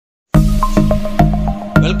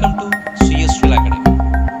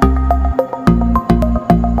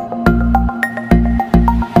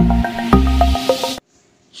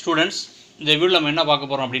இந்த வீடியோல நம்ம என்ன பார்க்க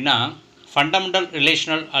போறோம் அப்படினா fundamental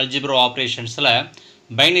relational algebra ஆபரேஷன்ஸ்ல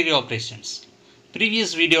binary operations.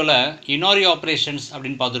 Previous வீடியோல யூனரி ஆபரேஷன்ஸ்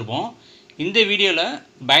அப்படினு பார்த்திருப்போம். இந்த வீடியோல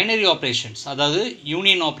பைனரி ஆபரேஷன்ஸ் அதாவது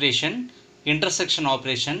union operation, intersection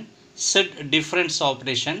operation, set difference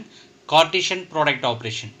operation, cartesian-product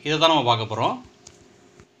operation இத தான் நம்ம பார்க்க போறோம்.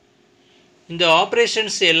 இந்த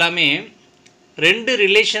ஆபரேஷன்ஸ் எல்லாமே ரெண்டு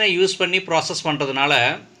ரிலேஷனை யூஸ் பண்ணி ப்ராசஸ் பண்றதுனால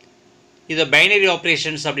இத பைனரி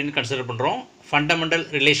ஆபரேஷன்ஸ் அப்படினு கன்சிடர் பண்றோம் fundamental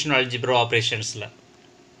relational algebra ஆபரேஷன்ஸ்ல.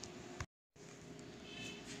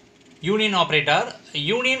 Union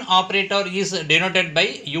operator is denoted by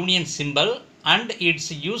union symbol and it's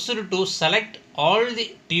used to select all the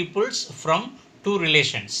tuples from two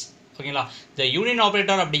relations. ஓகேங்களா? இந்த யூனியன்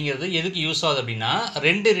ஆபரேட்டர் அப்படிங்கிறது எதுக்கு யூஸ் ஆகுது அப்படின்னா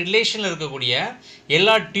ரெண்டு ரிலேஷனில் இருக்கக்கூடிய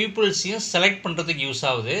எல்லா டியூபிள்ஸையும் செலக்ட் பண்ணுறதுக்கு யூஸ்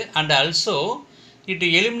ஆகுது. And also it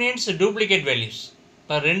eliminates duplicate values.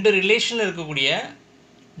 இப்போ ரெண்டு ரிலேஷனில் இருக்கக்கூடிய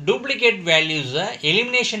டூப்ளிகேட் வேல்யூஸை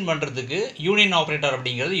எலிமினேஷன் பண்ணுறதுக்கு யூனியன் ஆபரேட்டர்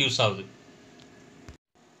அப்படிங்கிறது யூஸ் ஆகுது.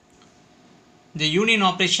 இந்த union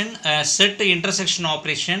operation, set intersection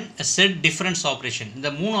operation, set difference operation, இந்த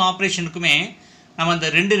மூணு ஆப்ரேஷனுக்குமே நம்ம இந்த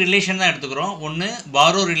ரெண்டு ரிலேஷன் தான் எடுத்துக்கிறோம். ஒன்று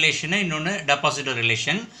பாரோ ரிலேஷனு, இன்னொன்று டெபாசிட்டர்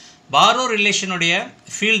ரிலேஷன். பாரோ ரிலேஷனுடைய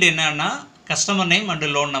ஃபீல்டு என்னன்னா customer name and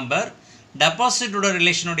loan number. டெபாசிட்டோட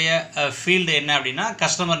ரிலேஷனுடைய field என்ன அப்படின்னா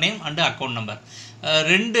customer name and account number.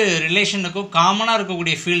 ரெண்டு ரிலேஷனுக்கும் காமனாக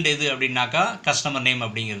இருக்கக்கூடிய ஃபீல்டு எது அப்படின்னாக்கா கஸ்டமர் நேம்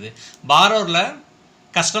அப்படிங்கிறது. பாரோவில்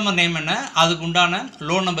கஸ்டமர் நேம் என்ன, அதுக்கு உண்டான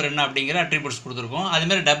லோன் நம்பர் என்ன அப்படிங்கிற அட்ரிபியூட்ஸ் கொடுத்துருக்கோம்.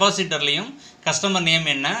 அதுமாதிரி டெபாசிட்டர்லையும் கஸ்டமர் நேம்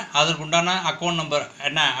என்ன, அதுக்கு உண்டான அக்கௌண்ட் நம்பர்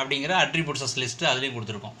என்ன அப்படிங்கிற அட்ரிபியூட்ஸஸ் லிஸ்ட்டு அதுலேயும்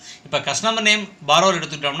கொடுத்துருக்கோம். இப்போ கஸ்டமர் நேம் பாரோவில்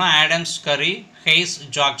எடுத்துக்கிட்டோம்னா ஆடம்ஸ், கரி, ஹெய்ஸ்,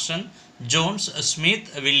 ஜாக்சன், ஜோன்ஸ், ஸ்மித்,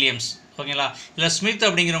 வில்லியம்ஸ். ஓகேங்களா? இல்லை ஸ்மித்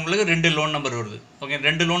அப்படிங்கிறவங்களுக்கு ரெண்டு லோன் நம்பர் வருது. ஓகே,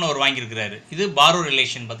 ரெண்டு லோன் அவர் வாங்கியிருக்கிறாரு. இது பாரோ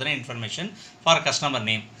ரிலேஷன் பற்றின இன்ஃபர்மேஷன் ஃபார் கஸ்டமர்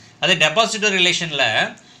நேம். அதே டெபாசிட்டர் ரிலேஷனில்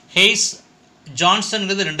ஹெய்ஸ்,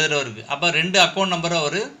 ஜான்சனுங்கிறது ரெண்டு தடவை இருக்குது. அப்போ ரெண்டு அக்கௌண்ட் நம்பரை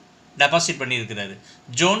அவர் டெபாசிட் பண்ணியிருக்கிறாரு.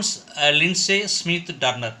 ஜோன்ஸ், லின்சே, ஸ்மித்,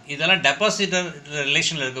 டர்னர், இதெல்லாம் டெபாசிட்டர்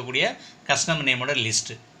ரிலேஷனில் இருக்கக்கூடிய கஸ்டமர் நேமோட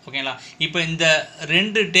லிஸ்ட்டு. ஓகேங்களா? இப்போ இந்த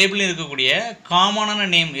ரெண்டு டேபிள்லையும் இருக்கக்கூடிய காமனான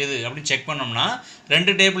நேம் எது அப்படின்னு செக் பண்ணோம்னா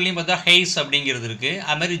ரெண்டு டேபிள்லையும் பார்த்தா ஹெய்ஸ் அப்படிங்கிறது இருக்குது,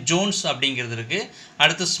 அதுமாதிரி ஜோன்ஸ் அப்படிங்கிறது இருக்குது,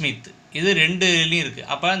 அடுத்து ஸ்மித், இது ரெண்டுலேயும் இருக்குது.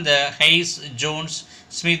 அப்போ இந்த ஹெய்ஸ், ஜோன்ஸ்,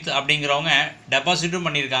 ஸ்மித் அப்படிங்கிறவங்க டெபாசிட்டும்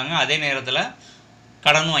பண்ணியிருக்காங்க, அதே நேரத்தில்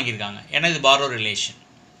கடனும் வாங்கியிருக்காங்க. ஏன்னா இது borrow relation.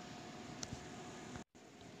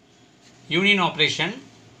 Union operation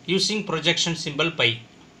using projection simple by.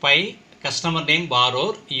 By customer name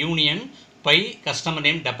பாரோர், union phi customer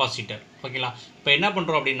name depositor. ஓகேங்களா? இப்போ என்ன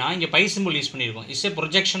பண்ணுறோம் அப்படின்னா இங்கே பை சிம்பிள் யூஸ் பண்ணியிருக்கோம். It's A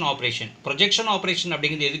projection operation. Projection operation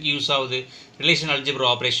அப்படிங்கிறது எதுக்கு யூஸ் ஆகுது ரிலேஷன் அல்ஜிப்ரா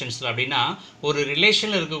ஆப்ரேஷன்ஸில் அப்படின்னா ஒரு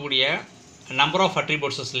ரிலேஷனில் இருக்கக்கூடிய நம்பர் ஆஃப்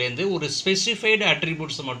அட்ரிபியூட்ஸஸ்லேருந்து ஒரு ஸ்பெசிஃபைடு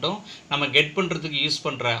அட்ரிபியூட்ஸ் மட்டும் நம்ம கெட் பண்ணுறதுக்கு யூஸ்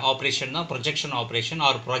பண்ணுற ஆப்ரேஷன் தான் projection operation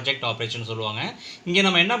R project operation சொல்லுவாங்க. இங்கே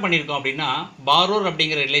நம்ம என்ன பண்ணியிருக்கோம் அப்படின்னா பாரோர்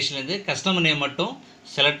அப்படிங்கிற ரிலேஷன்லேருந்து கஸ்டமர் நேம் மட்டும்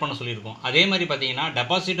செலக்ட் பண்ண சொல்லியிருக்கோம். அதே மாதிரி பார்த்தீங்கன்னா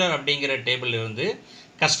டெபாசிட்டர் அப்படிங்கிற டேபிள் இருந்து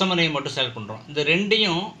கஸ்டமர் நேம் மட்டும் செலக்ட் பண்ணுறோம். இந்த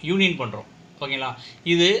ரெண்டையும் யூனியன் பண்ணுறோம். ஓகேங்களா?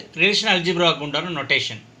 இது ரிலேஷன் அல்ஜிப்ராவுக்கு உண்டான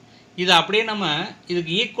நொட்டேஷன். இது அப்படியே நம்ம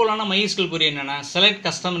இதுக்கு ஈக்குவலான மைஸ்கிள் குறி என்னென்னா செலக்ட்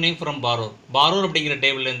கஸ்டமர் நேம் ஃப்ரம் பாரோர். பாரோர் அப்படிங்கிற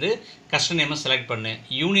டேபிள்லேருந்து கஸ்டமர் நேமை செலக்ட் பண்ணு,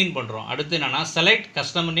 யூனியன் பண்ணுறோம். அடுத்து என்னென்னா select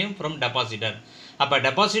customer name from depositor. அப்போ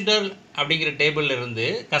டெபாசிட்டர் அப்படிங்கிற டேபிளில் இருந்து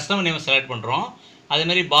கஸ்டமர் நேமை செலக்ட் பண்ணுறோம்.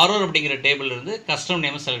 அதேமாதிரி பாரோர் அப்படிங்கிற டேபிளில் இருந்து கஸ்டமர்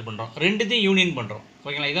நேமை செலக்ட் பண்ணுறோம். ரெண்டுத்தையும் யூனியன் பண்ணுறோம்.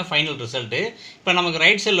 ஓகேங்களா? இதுதான் ஃபைனல் ரிசல்ட்டு. இப்போ நமக்கு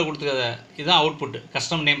ரைட் சைடில் கொடுத்துருக்க இதுதான் அவுட்புட்.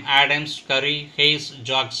 கஸ்டமர் நேம் ஆடம்ஸ், கரி, ஹெய்ஸ்,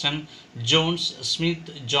 Jackson, Jones, Smith,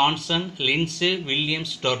 Johnson, Lindsay,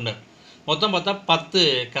 Williams, turner. மொத்தம் பார்த்தா 10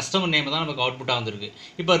 கஸ்டமர் நேம் தான் நமக்கு அவுட்புட்டாக வந்திருக்கு.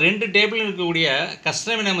 இப்போ ரெண்டு டேபிளில் இருக்கக்கூடிய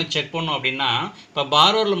கஸ்டமர் நேமை செக் பண்ணோம் அப்படின்னா இப்போ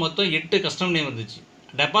பாரோரில் மொத்தம் 8 கஸ்டமர் நேம் இருந்துச்சு,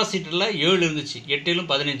 டெபாசிட்டரில் 7 இருந்துச்சு, 8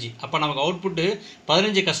 15. அப்போ நமக்கு அவுட்புட்டு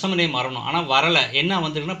 15 கஸ்டமர் நேம் வரணும். ஆனால் வரலை. என்ன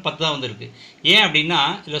வந்திருக்குன்னா 10 தான் வந்திருக்கு. ஏன் அப்படின்னா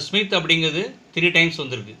இதில் ஸ்மித் அப்படிங்கிறது 3 டைம்ஸ்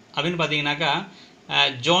வந்திருக்கு. அப்படின்னு பார்த்தீங்கன்னாக்கா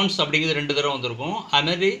ஜோன்ஸ் அப்படிங்கிறது 2 தடவை வந்திருக்கும்,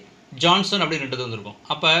 அதுமாதிரி ஜான்சன் அப்படி 2 தடவை வந்திருக்கும்.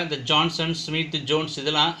 அப்போ இந்த ஜான்சன், ஸ்மித், ஜோன்ஸ்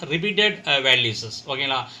இதெல்லாம் ரிப்பீட்டட் வேல்யூஸஸ்.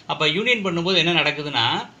 ஓகேங்களா? அப்போ யூனியன் பண்ணும்போது என்ன நடக்குதுன்னா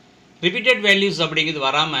ரிப்பீட்டட் வேல்யூஸ் அப்படிங்கிறது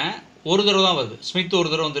வராமல் ஒரு தடவை தான் வருது. ஸ்மித் ஒரு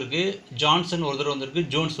தடவை வந்திருக்கு, ஜான்சன் ஒரு தடவை வந்திருக்கு,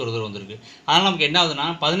 ஜோன்ஸ் ஒரு தடவை வந்திருக்கு. அதனால் நமக்கு என்ன ஆகுதுன்னா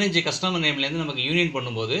 15 கஸ்டமர் நேம்லேருந்து நமக்கு யூனியன்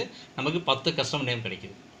பண்ணும்போது நமக்கு 10 கஸ்டமர் நேம்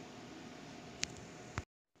கிடைக்குது.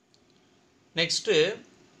 Next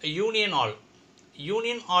union all.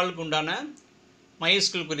 யூனியன் ஆலுக்கு உண்டான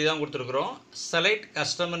மைஸ்கிள் குறி தான் கொடுத்துருக்குறோம். Select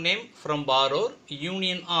customer name from பாரோர்,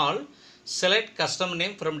 union all select customer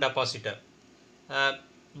name from depositor.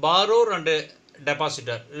 பாரோர் and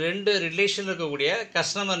depositor ரெண்டு ரிலேஷன் இருக்கக்கூடிய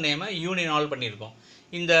கஸ்டமர் நேமை யூனியன் ஆல் பண்ணியிருக்கோம்.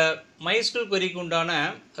 இந்த மைஸ்கிள் குறிக்கு உண்டான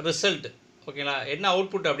ரிசல்ட் ஓகேங்களா என்ன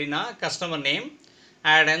அவுட்புட் அப்படின்னா customer name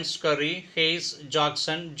Adams, curry, has,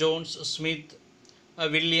 Jackson, Jones, Smith,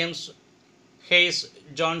 Williams, has,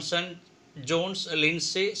 Johnson, Jones,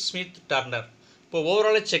 Lindsay, Smith, turner. இப்போ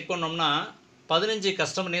ஓவராலாக செக் பண்ணோம்னா 15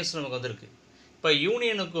 கஸ்டமர் நேம்ஸ் நமக்கு வந்திருக்கு. இப்போ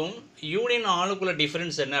யூனியனுக்கும் யூனியன் ஆளுக்குள்ள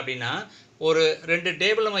டிஃப்ரென்ஸ் என்ன அப்படின்னா, ஒரு 2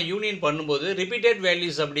 டேபிள் நம்ம யூனியன் பண்ணும்போது ரிப்பீட்டட்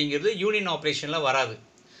வேல்யூஸ் அப்படிங்கிறது யூனியன் ஆப்ரேஷனில் வராது.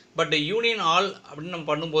 பட் யூனியன் ஆல் அப்படின்னு நம்ம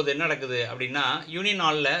பண்ணும்போது என்ன நடக்குது அப்படின்னா, யூனியன்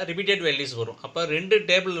ஆலில் ரிப்பீட்டட் வேல்யூஸ் வரும். அப்போ 2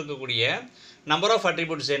 டேபிள் இருக்கக்கூடிய நம்பர் ஆஃப்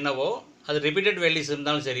அட்ரிபியூட்ஸ் என்னவோ அது ரிப்பீட்டட் வேல்யூஸ்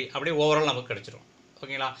இருந்தாலும் சரி அப்படியே ஓவரால் நமக்கு கிடச்சிரும்.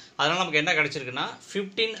 ஓகேங்களா? அதனால் நமக்கு என்ன கிடச்சிருக்குன்னா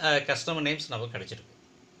 15 கஸ்டமர் நேம்ஸ் நமக்கு கிடச்சிருக்கு.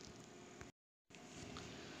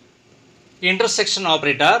 Intersection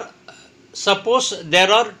operator. Suppose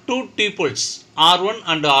there are 2 tuples R1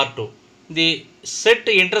 and R2. The set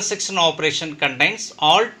intersection operation contains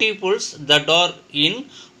all tuples that are in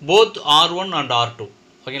both R1 and R2.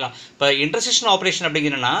 ஓகேங்களா? இப்போ intersection operation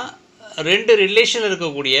அப்படிங்கிறனா 2 ரிலேஷன்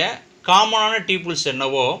இருக்கக்கூடிய காமனான டியூபிள்ஸ்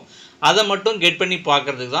என்னவோ அதை மட்டும் கெட் பண்ணி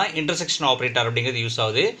பார்க்கறதுக்கு தான் இன்டர்செக்ஷன் ஆப்ரேட்டர் அப்படிங்கிறது யூஸ்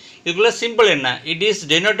ஆகுது. இதுக்குள்ள சிம்பிள் என்ன? It is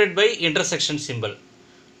denoted by intersection simple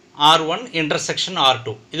R1 intersection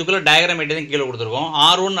R2. இதுக்குள்ள டயக்ராம் எட்டு தான் கீழே கொடுத்துருக்கோம்.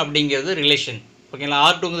 R1 அப்படிங்கிறது ரிலேஷன், ஓகேங்களா?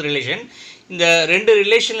 R2ங்கிறது ரிலேஷன். இந்த 2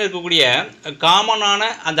 ரிலேஷனில் இருக்கக்கூடிய காமனான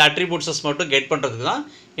அந்த அட்ரிபியூட்ஸஸ் மட்டும் கெட் பண்ணுறதுக்கு தான்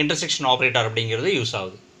இன்டர்செக்ஷன் ஆப்ரேட்டர் அப்படிங்கிறது யூஸ்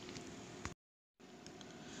ஆகுது.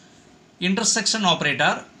 Intersection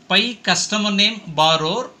operator by customer name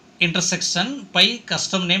பாரோர் intersection by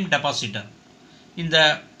customer name depositor. இந்த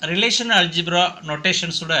ரிலேஷனல் அல்ஜிப்ரா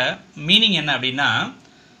நோட்டேஷன்ஸோட மீனிங் என்ன அப்படின்னா,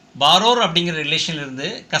 பாரோர் அப்படிங்கிற ரிலேஷன்லேருந்து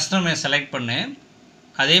கஸ்டமர் செலக்ட் பண்ணு,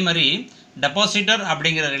 அதே மாதிரி டெபாசிட்டர்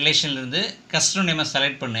அப்படிங்கிற ரிலேஷன்லேருந்து கஸ்டமர் நேமை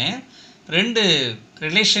செலக்ட் பண்ணு. 2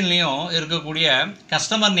 ரிலேஷன்லேயும் இருக்கக்கூடிய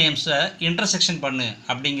கஸ்டமர் நேம்ஸை இன்டர்செக்ஷன் பண்ணு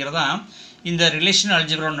அப்படிங்கிறதான் இந்த ரிலேஷனல்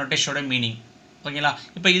அல்ஜிப்ரா நோட்டேஷனோட மீனிங். ஓகேங்களா?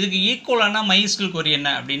 இப்போ இதுக்கு ஈக்குவலான மைஸ்கில் கொரி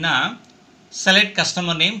என்ன அப்படின்னா, select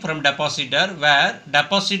customer name from depositor where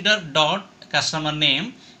depositor dot customer name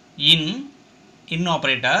in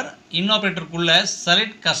operator குள்ள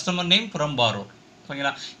select customer name from borrower.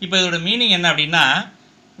 ஓகேங்களா? இப்போ இதோட மீனிங் என்ன அப்படின்னா,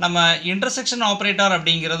 நம்ம இன்டர்செக்ஷன் ஆப்ரேட்டர்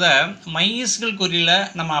அப்படிங்கிறத மைஸ்கில் கொரியில்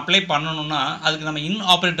நம்ம அப்ளை பண்ணணும்னா அதுக்கு நம்ம இன்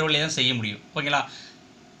ஆப்ரேட்டர் வழியாக தான் செய்ய முடியும். ஓகேங்களா?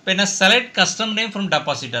 இப்போ என்ன, select customer name from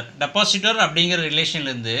depositor அப்படிங்கிற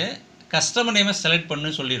ரிலேஷன்லேருந்து கஸ்டமர் நேமை செலக்ட்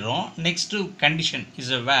பண்ணுன்னு சொல்லிடுறோம். Next condition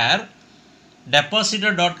is where depositor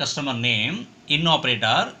dot customer name in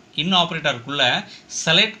operatorக்குள்ள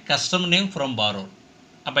select customer name from borrower.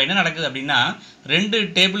 அப்போ என்ன நடக்குது அப்படின்னா, 2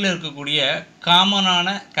 டேபிளில் இருக்கக்கூடிய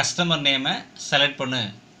காமனான கஸ்டமர் நேமை செலக்ட் பண்ணு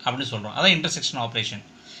அப்படின்னு சொல்கிறோம். அதான் இன்டர்செக்ஷன் ஆப்ரேஷன்.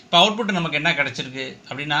 இப்போ அவுட்புட் நமக்கு என்ன கிடச்சிருக்கு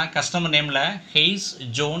அப்படின்னா, கஸ்டமர் நேமில் ஹெய்ஸ்,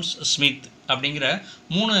 ஜோன்ஸ், ஸ்மித் அப்படிங்கிற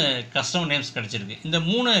 3 கஸ்டமர் நேம்ஸ் கிடச்சிருக்கு. இந்த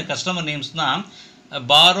 3 கஸ்டமர் நேம்ஸ் தான்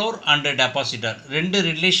பாரோர் அண்ட் டெபாசிட்டர் 2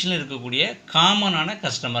 ரிலேஷனில் இருக்கக்கூடிய காமனான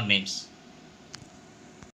customer names.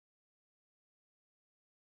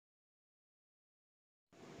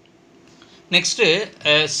 Next,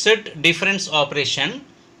 set difference operation.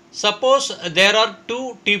 Suppose there are 2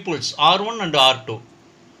 tuples R1 and R2.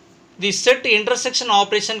 The set intersection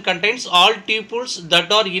operation contains all tuples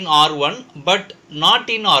that are in R1 but not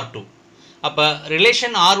in R2. அப்போ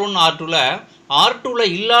relation R1 R2ல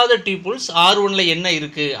R2ல இல்லாத tubules R1ல என்ன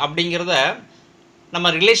இருக்குது அப்படிங்கிறத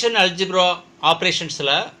நம்ம relation algebra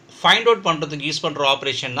ஆப்ரேஷன்ஸில் find out பண்ணுறதுக்கு use பண்ணுற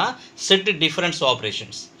operation தான் set difference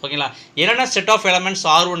operations. ஓகேங்களா? என்னென்ன செட் ஆஃப் எலமெண்ட்ஸ்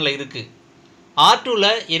R1ல இருக்குது, R2ல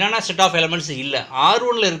என்னென்ன செட் ஆஃப் எலமெண்ட்ஸ் இல்லை,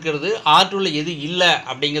 R1ல இருக்கிறது R2ல எது இல்லை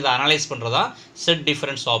அப்படிங்கிறத அனலைஸ் பண்ணுறதா set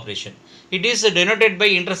difference operation. It is denoted by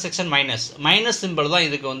intersection minus simple தான்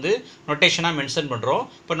இதுக்கு வந்து நொட்டேஷனாக மென்ஷன் பண்ணுறோம்.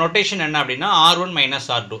 இப்போ நொட்டேஷன் என்ன அப்படின்னா R1 மைனஸ்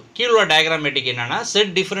R2. கீழே டயக்ராமேட்டிக் என்னென்னா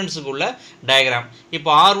செட் டிஃபரன்ஸுக்குள்ள டயக்ராம்.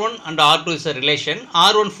 இப்போ R1 and R2 is a relation.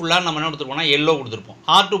 R1 ஃபுல்லாக நம்ம என்ன கொடுத்துருப்போம்னா எல்லோ கொடுத்துருப்போம்,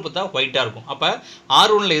 R2 பார்த்தா ஒயிட்டாக இருக்கும். அப்போ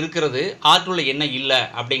R1ல இருக்கிறது R2ல என்ன இல்லை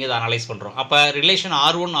அப்படிங்கிறத அனலைஸ் பண்ணுறோம். அப்போ relation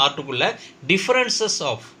R1 R2குள்ள differences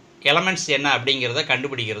of elements என்ன அப்படிங்கிறத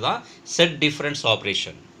கண்டுபிடிக்கிறது தான் set difference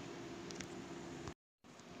operation.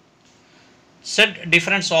 Set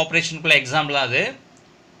difference ஆப்ரேஷனுக்குள்ள example அது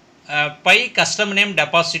by custom name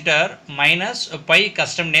depositor minus by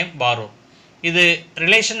custom name borrow. இது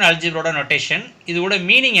ரிலேஷன் அல்ஜிப்ரோட நோட்டேஷன். இதோட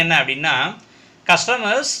மீனிங் என்ன அப்படின்னா,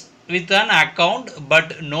 customers with an account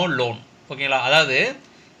but no loan. ஓகேங்களா? அதாவது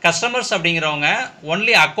கஸ்டமர்ஸ் அப்படிங்கிறவங்க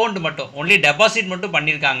ஒன்லி அக்கௌண்ட் மட்டும், ஒன்லி டெபாசிட் மட்டும்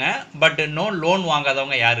பண்ணியிருக்காங்க, பட் நோ லோன்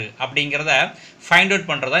வாங்காதவங்க யார் அப்படிங்கிறத ஃபைண்ட் அவுட்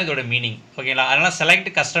பண்ணுறது தான் இதோட மீனிங். ஓகேங்களா? அதனால்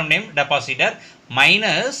select custom name depositor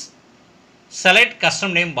minus select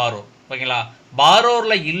custom name borrow. ஓகேங்களா?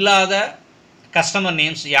 பாரோரில் இல்லாத கஸ்டமர்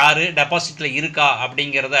நேம்ஸ் யார் டெபாசிட்டில் இருக்கா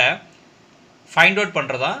அப்படிங்கிறத ஃபைண்ட் அவுட்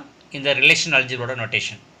பண்ணுறதா இந்த ரிலேஷன் அல்ஜிப்ரோட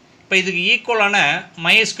நோட்டேஷன். இப்போ இதுக்கு ஈக்குவலான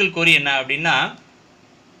மைஸ்கில் கொரி என்ன அப்படின்னா,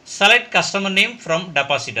 select customer name from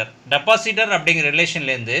depositor. Depositor அப்படிங்கிற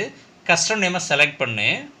ரிலேஷன்லேருந்து கஸ்டமர் நேமை செலக்ட் பண்ணு.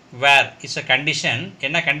 Where is a condition.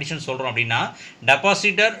 என்ன கண்டிஷன் சொல்கிறோம் அப்படின்னா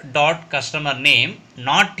depositor dot customer name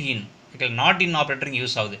not in. Okay, not in ஆப்ரேட்டரிங்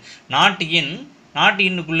use ஆகுது. நாட்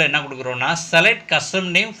இன்னுக்குள்ளே என்ன கொடுக்குறோன்னா செலக்ட்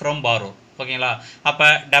கஸ்டமர் நேம் ஃப்ரம் பாரோர். ஓகேங்களா, அப்போ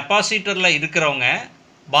டெபாசிட்டரில் இருக்கிறவங்க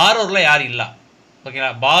பாரோரில் யார் இல்லை.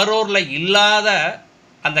 ஓகேங்களா, பாரோரில் இல்லாத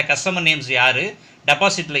அந்த கஸ்டமர் நேம்ஸ் யார்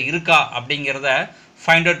டெபாசிட்டில் இருக்கா அப்படிங்கிறத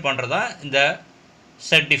ஃபைண்ட் அவுட் பண்ணுறதா இந்த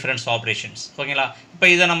செட் டிஃபரன்ஸ் ஆப்ரேஷன்ஸ். ஓகேங்களா, இப்போ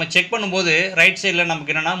இதை நம்ம செக் பண்ணும்போது ரைட் சைடில்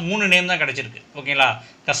நமக்கு என்னென்னா 3 நேம் தான் கிடச்சிருக்கு. ஓகேங்களா,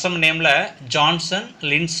 கஸ்டமர் நேமில் ஜான்சன்,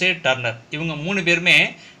 லின்சே, டர்னர் இவங்க 3 பேருமே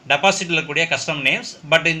டெபாசிட்டில் இருக்கக்கூடிய கஸ்டமர் நேம்ஸ்.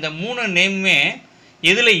 பட் இந்த 3 நேமுமே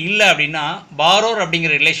எதில் இல்லை அப்படின்னா பாரோர்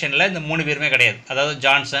அப்படிங்கிற ரிலேஷனில் இந்த 3 பேருமே கிடையாது. அதாவது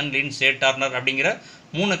ஜான்சன், லின்சே, டர்னர் அப்படிங்கிற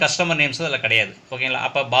 3 கஸ்டமர் நேம்ஸ் அதில் கிடையாது. ஓகேங்களா,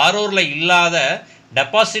 அப்போ பாரோரில் இல்லாத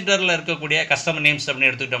டெபாசிட்டரில் இருக்கக்கூடிய கஸ்டமர் நேம்ஸ் அப்படின்னு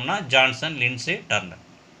எடுத்துக்கிட்டோம்னா Johnson, Lindsay, turner.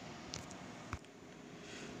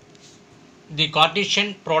 The Cartesian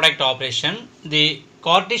product operation. The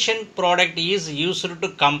Cartesian product is used to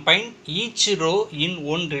combine each row in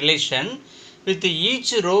one relation with each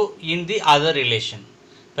row in the other relation.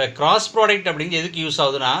 இப்போ கிராஸ் ப்ராடக்ட் அப்படிங்கிறது எதுக்கு யூஸ்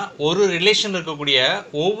ஆகுதுன்னா ஒரு relation இருக்கக்கூடிய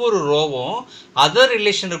ஒவ்வொரு ரோவும் other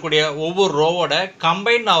relation இருக்கக்கூடிய ஒவ்வொரு ரோவோட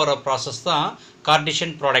combine ஆகிற ப்ராசஸ் தான்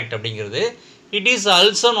கார்டீசியன் ப்ராடக்ட் அப்படிங்கிறது. It is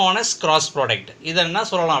also known as cross product. இதை என்ன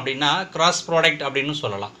சொல்லலாம் அப்படின்னா கிராஸ் ப்ராடக்ட் அப்படின்னு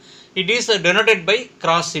சொல்லலாம். It is denoted by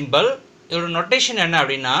cross simple. இதோட நொட்டேஷன் என்ன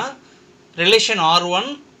அப்படின்னா ரிலேஷன் R1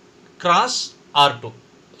 கிராஸ் R2.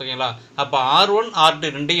 ஓகேங்களா, அப்போ R1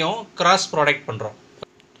 R2 ரெண்டையும் கிராஸ் ப்ராடக்ட் பண்ணுறோம்.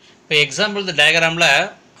 இப்போ எக்ஸாம்பிள் இந்த டயக்ராமில்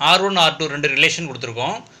R1 R2 2 ரிலேஷன்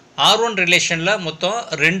கொடுத்துருக்கோம். R1 ரிலேஷனில் மொத்தம்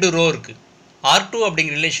 2 ரோ இருக்குது. R2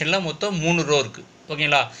 அப்படிங்கிற ரிலேஷனில் மொத்தம் 3 ரோ இருக்குது.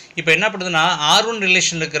 ஓகேங்களா, இப்போ என்ன பண்ணுதுன்னா R1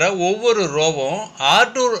 ரிலேஷனில் இருக்கிற ஒவ்வொரு ரோவும்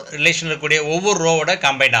R2 ரிலேஷனில் இருக்கக்கூடிய ஒவ்வொரு ரோவோட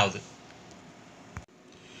கம்பைன் ஆகுது.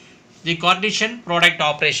 The Cartesian product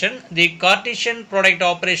operation. The Cartesian product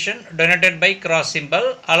operation denoted by cross symbol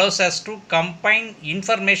allows us to combine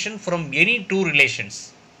information from any 2 relations.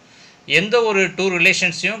 எந்த ஒரு 2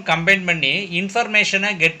 ரிலேஷன்ஸையும் கம்பைன் பண்ணி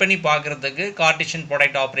இன்ஃபர்மேஷனை கெட் பண்ணி பார்க்குறதுக்கு கார்டீசியன்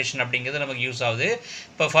ப்ராடக்ட் ஆப்ரேஷன் அப்படிங்கிறது நமக்கு யூஸ் ஆகுது.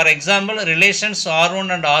 இப்போ for example relations R1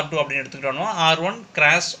 and R2 அப்படின்னு எடுத்துக்கிட்டோம்னா R1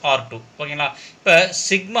 கிராஸ் R2. ஓகேங்களா, இப்போ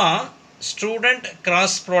sigma student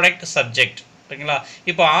cross product subject. ஓகேங்களா,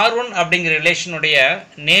 இப்போ R1 அப்படிங்கிற ரிலேஷனுடைய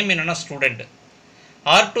நேம் என்னென்னா ஸ்டூடெண்ட்,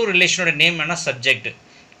 R2 ரிலேஷனுடைய நேம் என்னென்னா சப்ஜெக்ட்.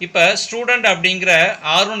 இப்போ ஸ்டூடெண்ட் அப்படிங்கிற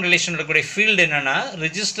R1 ரிலேஷன் இருக்கக்கூடிய ஃபீல்டு என்னென்னா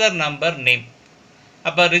ரிஜிஸ்டர் நம்பர் நேம்.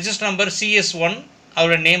 அப்போ ரிஜிஸ்டர் நம்பர் CS1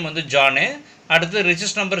 அதோட நேம் வந்து ஜானு. அடுத்து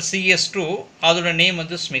ரிஜிஸ்டர் நம்பர் CS2 அதோட நேம்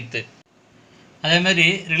வந்து ஸ்மித்து. அதேமாதிரி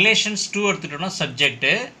ரிலேஷன்ஸ் 2 எடுத்துக்கிட்டோம்னா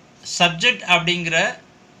சப்ஜெக்ட் அப்படிங்கிற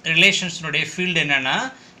ரிலேஷன்ஸினுடைய ஃபீல்டு என்னென்னா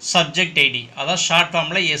சப்ஜெக்ட் ஐடி, அதாவது ஷார்ட்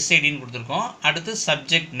ஃபார்மில் SIDன்னு கொடுத்துருக்கோம். அடுத்து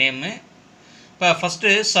சப்ஜெக்ட் நேமு. இப்போ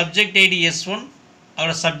ஃபஸ்ட்டு சப்ஜெக்ட் ஐடி S1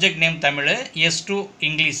 அதோட subject name Tamil, S2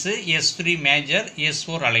 English, S3 major,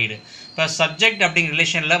 S4 allied. இப்போ சப்ஜெக்ட் அப்படிங்கிற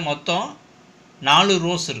ரிலேஷனில் மொத்தம் 4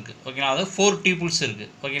 ரோஸ் இருக்குது. ஓகேங்களா, அதாவது 4 டூபிள்ஸ் இருக்குது.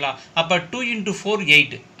 ஓகேங்களா, அப்போ 2 × 4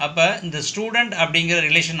 8. அப்போ இந்த ஸ்டூடெண்ட் அப்படிங்கிற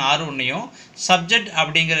ரிலேஷன் R1ஐயும் சப்ஜெக்ட்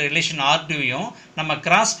அப்படிங்கிற ரிலேஷன் R2ஐயும் நம்ம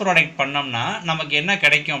கிராஸ் ப்ராடக்ட் பண்ணோம்னா நமக்கு என்ன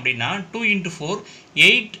கிடைக்கும் அப்படின்னா 2 × 4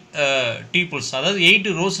 8 டூபிள்ஸ், அதாவது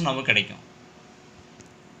 8 ரோஸ் நமக்கு கிடைக்கும்.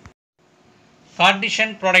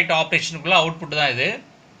 கார்டீசியன் ப்ராடக்ட் ஆப்ரேஷனுக்குள்ளே அவுட்புட் தான் இது.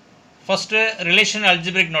 ஃபஸ்ட்டு ரிலேஷன்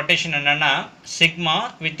அல்ஜிப்ரிக் நோட்டேஷன் என்னென்னா sigma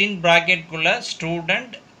within ப்ராக்கெட்குள்ளே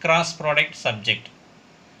student cross product subject.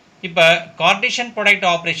 இப்போ கார்டீசியன் ப்ராடக்ட்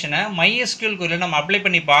ஆப்ரேஷனை MySQL கொரியில் நம்ம அப்ளை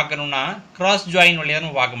பண்ணி பார்க்கணுன்னா கிராஸ் ஜாயின் வழியாக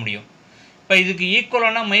நம்ம பார்க்க முடியும். இப்போ இதுக்கு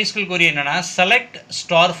ஈக்குவலான MySQL கொரி என்னென்னா செலக்ட்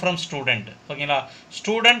ஸ்டார் ஃப்ரம் ஸ்டூடெண்ட். ஓகேங்களா,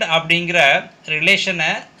 ஸ்டூடெண்ட் அப்படிங்கிற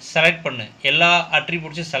ரிலேஷனை செலக்ட் பண்ணு, எல்லா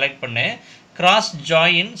அட்ரிபியூட்ஸையும் செலக்ட் பண்ணு, கிராஸ்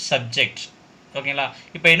ஜாயின் சப்ஜெக்ட். ஓகேங்களா,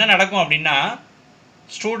 இப்போ என்ன நடக்கும் அப்படின்னா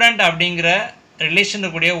ஸ்டூடெண்ட் அப்படிங்கிற ரிலேஷன்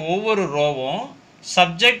இருக்கக்கூடிய ஒவ்வொரு ரோவும்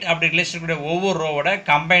சப்ஜெக்ட் அப்படி ரிலேஷன் இருக்கக்கூடிய ஒவ்வொரு ரோவோட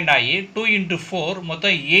கம்பைண்ட் ஆகி 2 × 4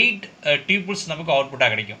 மொத்தம் 8 டூபிள்ஸ் நமக்கு அவுட்புட்டாக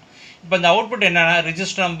கிடைக்கும். இப்போ இந்த அவுட்புட் என்னென்னா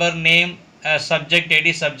register number, name, subject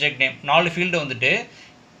ID, subject name 4 field வந்துட்டு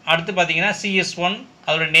அடுத்து பார்த்தீங்கன்னா CS1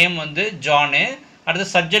 அதோட நேம் வந்து ஜானு. அடுத்து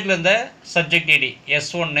சப்ஜெக்டில் இருந்த subject ID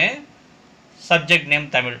S1, subject name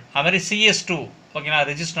Tamil. அது மாதிரி CS2 ஓகேங்களா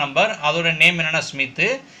ரிஜிஸ்டர் நம்பர் அதோட நேம் என்னென்னா ஸ்மித்து.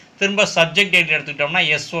 திரும்ப சப்ஜெக்ட் ஐடி எடுத்துக்கிட்டோம்னா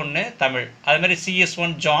S1 தமிழ். அதுமாதிரி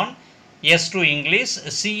CS1 John, S2 English,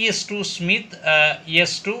 CS2 Smith,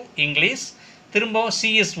 S2 English. திரும்பவும்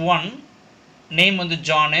CS1 நேம் வந்து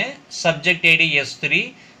Janu, subject ID S3,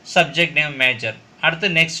 subject name major. அடுத்து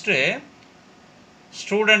நெக்ஸ்ட்டு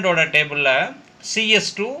ஸ்டூடெண்டோட டேபிளில்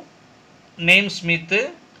CS2 name Smith,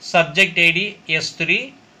 subject ID S3,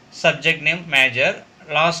 subject name major.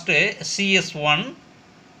 Last CS1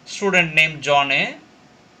 student name Janu,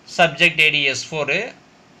 subject ID S4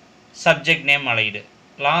 subject name allied.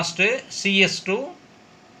 Last CS2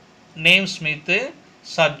 name Smith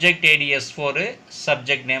subject ID S4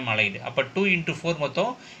 subject name allied. அப்போ 2 into 4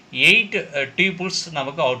 மொத்தம் 8 tuples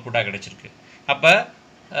நமக்கு அவுட்புட்டாக கிடச்சிருக்கு. அப்போ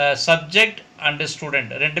subject and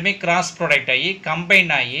student ரெண்டுமே cross product ஆகி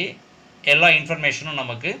combine ஆகி எல்லா இன்ஃபர்மேஷனும்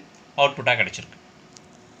நமக்கு அவுட்புட்டாக கிடச்சிருக்கு.